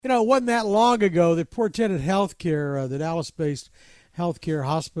It wasn't that long ago that poor Tenet Healthcare, the Dallas-based healthcare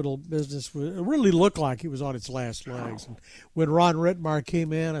hospital business, it really looked like it was on its last legs. And when Ron Rittenmeyer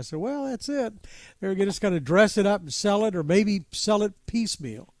came in, I said, "Well, that's it. They're just going to dress it up and sell it, or maybe sell it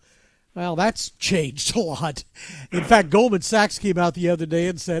piecemeal." Well, that's changed a lot. In fact, Goldman Sachs came out the other day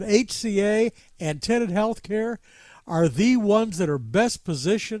and said HCA and Tenet Healthcare are the ones that are best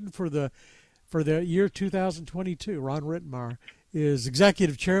positioned for the year 2022. Ron Rittenmeyer is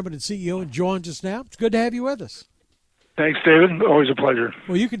executive chairman and CEO and joins us now. It's good to have you with us. Thanks, David. Always a pleasure.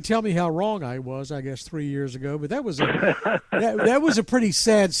 Well, you can tell me how wrong I was, I guess, 3 years ago, but that was a pretty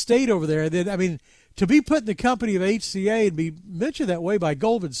sad state over there. To be put in the company of HCA and be mentioned that way by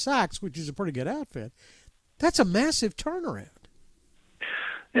Goldman Sachs, which is a pretty good outfit, that's a massive turnaround.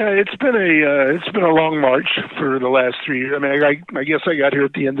 Yeah, it's been a long march for the last 3 years. I mean, I guess I got here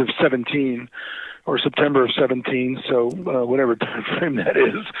at the end of 17 or September of 17, so whatever time frame that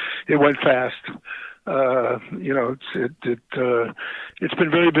is, it went fast. It's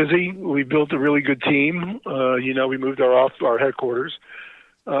been very busy. We built a really good team. We moved our headquarters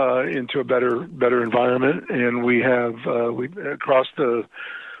into a better environment, and we across the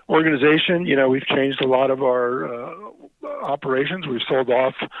organization. We've changed a lot of our operations. We've sold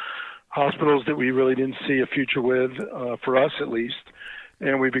off hospitals that we really didn't see a future with, for us at least,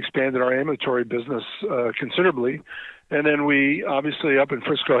 and we've expanded our ambulatory business considerably. And then we obviously up in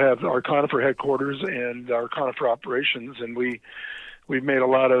Frisco have our Conifer headquarters and our Conifer operations, and we've made a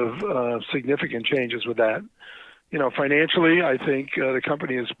lot of significant changes with that. Financially, I think the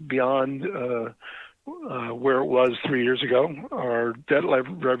company is beyond where it was 3 years ago. Our debt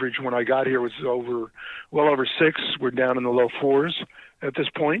leverage when I got here was well over 6. We're down in the low 4s at this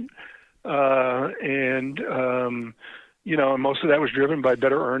point. And most of that was driven by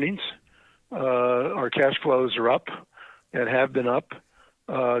better earnings. Our cash flows are up and have been up,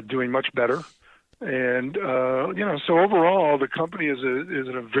 doing much better. And, so overall, the company is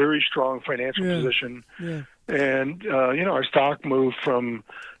in a very strong financial position. Yeah. And, our stock moved from,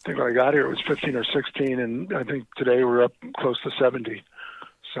 I think when I got here, it was 15 or 16, and I think today we're up close to 70.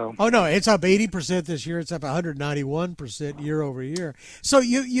 So. Oh, no, it's up 80% this year. It's up 191% year over year. So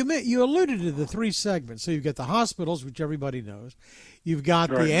you alluded to the three segments. So you've got the hospitals, which everybody knows. You've got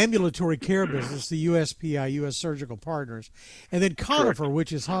the ambulatory care business, the USPI, U.S. Surgical Partners, and then Conifer,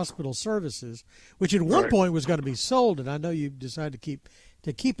 which is hospital services, which at one point was going to be sold, and I know you decided to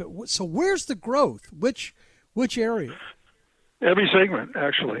keep it. So where's the growth? Which area? Every segment,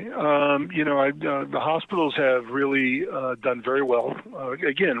 actually. The hospitals have really done very well.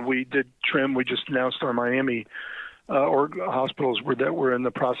 Again, we did trim. We just announced our Miami hospitals that we're in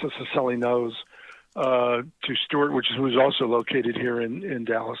the process of selling those to Stewart, who's also located here in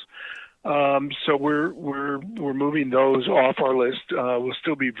Dallas. So we're moving those off our list. We'll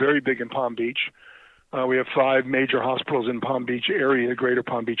still be very big in Palm Beach. We have 5 major hospitals in Palm Beach area, the greater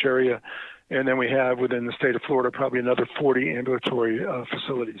Palm Beach area. And then we have within the state of Florida probably another 40 ambulatory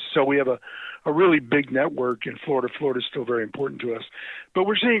facilities. So we have a really big network in Florida. Florida is still very important to us. But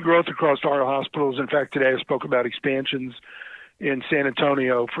we're seeing growth across our hospitals. In fact, today I spoke about expansions in San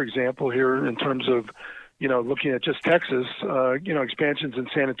Antonio, for example, here in terms of, looking at just Texas, expansions in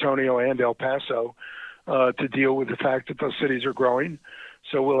San Antonio and El Paso to deal with the fact that those cities are growing.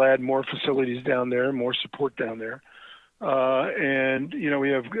 So we'll add more facilities down there, more support down there. And we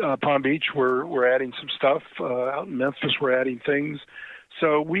have Palm Beach. We're adding some stuff out in Memphis. We're adding things.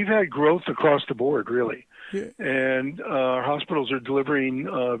 So we've had growth across the board, really. Yeah. And our hospitals are delivering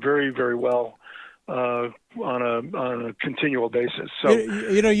very, very well on a continual basis. So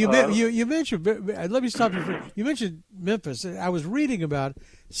you mentioned. Let me stop you. You mentioned Memphis. I was reading about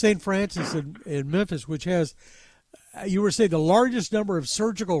St. Francis in Memphis, which has, you were saying, the largest number of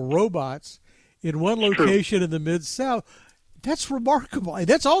surgical robots in one location in the Mid-South. That's remarkable. And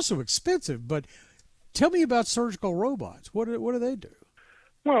that's also expensive. But tell me about surgical robots. What do they do?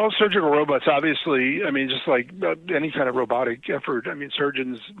 Well, surgical robots, obviously, just like any kind of robotic effort,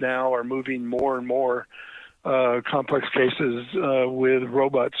 surgeons now are moving more and more complex cases with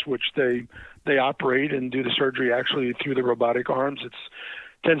robots, which they operate and do the surgery actually through the robotic arms. It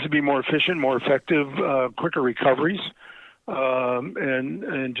tends to be more efficient, more effective, quicker recoveries,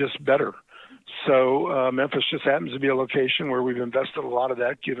 and just better. So Memphis just happens to be a location where we've invested a lot of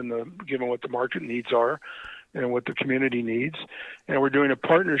that, given what the market needs are and what the community needs. And we're doing a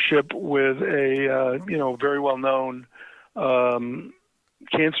partnership with a very well-known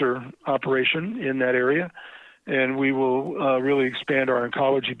cancer operation in that area, and we will really expand our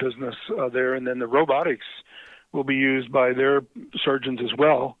oncology business there. And then the robotics will be used by their surgeons as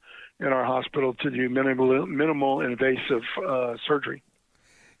well in our hospital to do minimal invasive surgery.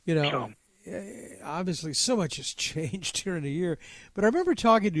 You know, So obviously so much has changed here in a year. But I remember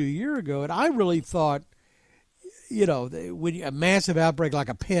talking to you a year ago, and I really thought, when a massive outbreak like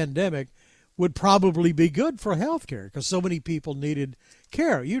a pandemic would probably be good for healthcare because so many people needed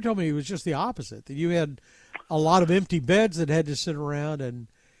care. You told me it was just the opposite, that you had a lot of empty beds that had to sit around and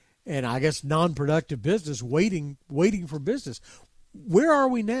I guess non-productive business waiting for business. Where are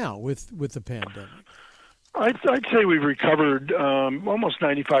we now with the pandemic? I'd say we've recovered almost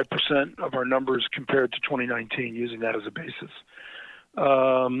 95% of our numbers compared to 2019, using that as a basis.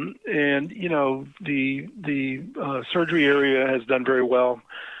 And the surgery area has done very well.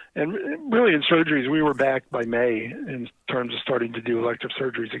 And really in surgeries, we were back by May in terms of starting to do elective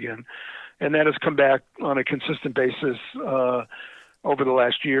surgeries again. And that has come back on a consistent basis over the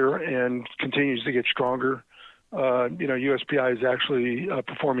last year and continues to get stronger. USPI is actually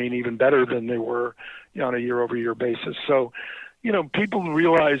performing even better than they were on a year-over-year basis. So, people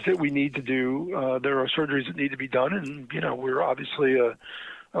realize that we need to do, there are surgeries that need to be done, and, we're obviously a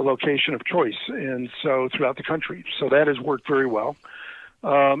location of choice, and so throughout the country. So that has worked very well.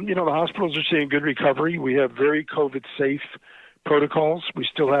 The hospitals are seeing good recovery. We have very COVID-safe protocols. We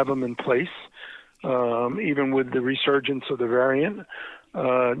still have them in place, even with the resurgence of the variant.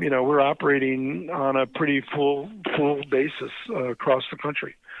 We're operating on a pretty full basis across the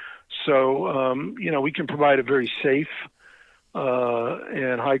country. So, we can provide a very safe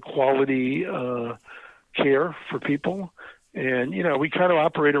and high quality care for people. And, we kind of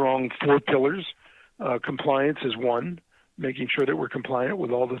operate along 4 pillars. Compliance is one, making sure that we're compliant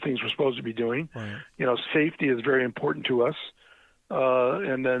with all the things we're supposed to be doing. Right. Safety is very important to us.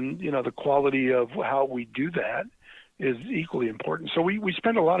 And then, the quality of how we do that is equally important. So we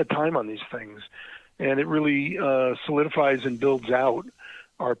spend a lot of time on these things, and it really solidifies and builds out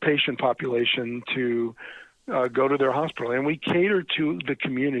our patient population to go to their hospital. And we cater to the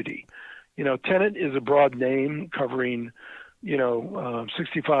community. Tenet is a broad name covering,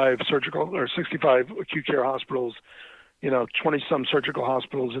 65 surgical or 65 acute care hospitals, 20-some surgical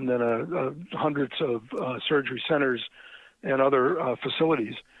hospitals, and then hundreds of surgery centers and other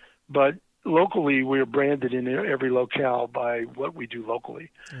facilities. But locally, we're branded in every locale by what we do locally.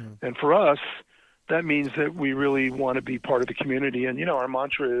 Mm. And for us, that means that we really want to be part of the community. And, our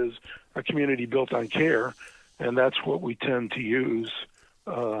mantra is a community built on care, and that's what we tend to use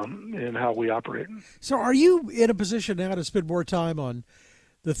in how we operate. So are you in a position now to spend more time on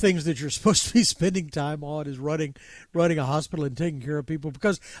the things that you're supposed to be spending time on, is running a hospital and taking care of people?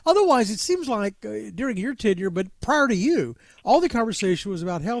 Because otherwise it seems like during your tenure, but prior to you, all the conversation was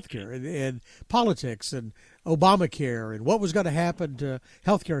about healthcare and politics and Obamacare and what was going to happen to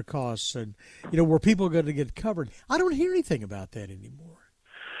healthcare costs and, were people going to get covered? I don't hear anything about that anymore.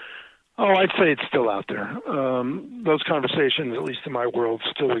 Oh, I'd say it's still out there. Those conversations, at least in my world,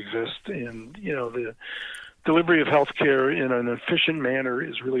 still exist. And, the delivery of healthcare in an efficient manner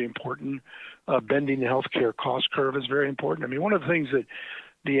is really important. Bending the healthcare cost curve is very important. I mean, one of the things that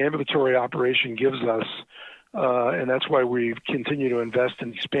the ambulatory operation gives us, and that's why we continue to invest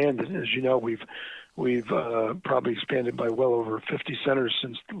and expand it. As you know, we've probably expanded by well over 50 centers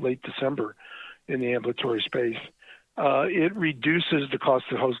since late December in the ambulatory space. It reduces the cost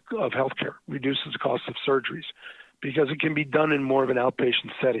of healthcare, reduces the cost of surgeries, because it can be done in more of an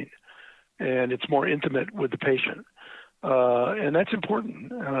outpatient setting, and it's more intimate with the patient. And that's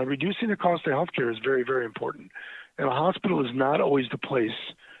important. Reducing the cost of healthcare is very, very important. And a hospital is not always the place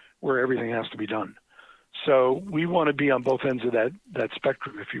where everything has to be done. So we want to be on both ends of that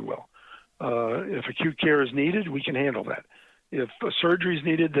spectrum, if you will. If acute care is needed, we can handle that. If a surgery is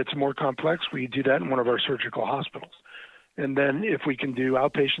needed that's more complex, we do that in one of our surgical hospitals. And then if we can do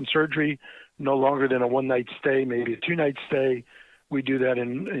outpatient surgery, no longer than a one-night stay, maybe a two-night stay, we do that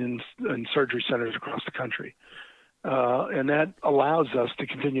in surgery centers across the country. And that allows us to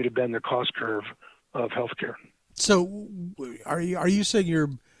continue to bend the cost curve of healthcare. So are you saying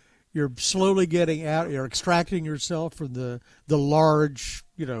you're slowly getting out, you're extracting yourself from the large,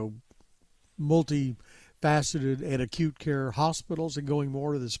 multifaceted and acute care hospitals and going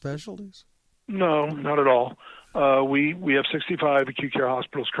more to the specialties? No, not at all. We have 65 acute care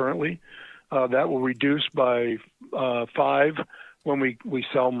hospitals currently. That will reduce by 5 when we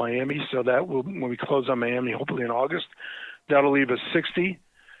sell Miami. So that will, when we close on Miami, hopefully in August, that'll leave us 60.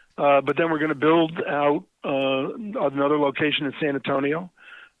 But then we're going to build out another location in San Antonio.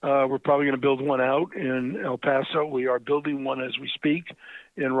 We're probably going to build one out in El Paso. We are building one as we speak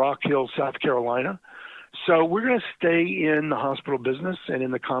in Rock Hill, South Carolina. So we're going to stay in the hospital business and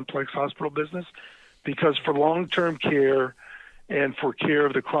in the complex hospital business, because for long-term care and for care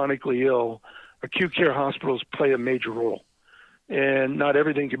of the chronically ill, acute care hospitals play a major role. and not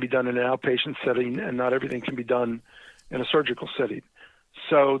everything can be done in an outpatient setting, and not everything can be done in a surgical setting.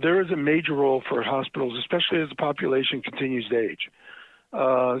 So there is a major role for hospitals, especially as the population continues to age.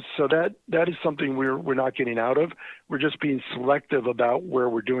 So that is something we're not getting out of. We're just being selective about where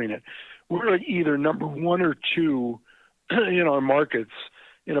we're doing it. We're either number one or two in our markets,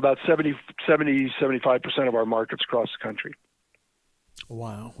 in about 75% of our markets across the country.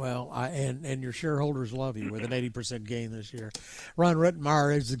 Wow. Well, and your shareholders love you with an 80% gain this year. Ron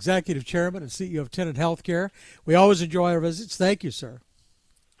Rittenmeyer is Executive Chairman and CEO of Tenet Healthcare. We always enjoy our visits. Thank you, sir.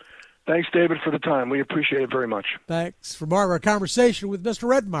 Thanks, David, for the time. We appreciate it very much. Thanks. For more of our conversation with Mr.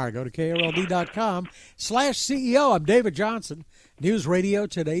 Rittenmeyer, go to KRLD.com/CEO. I'm David Johnson, News Radio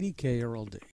 1080 KRLD.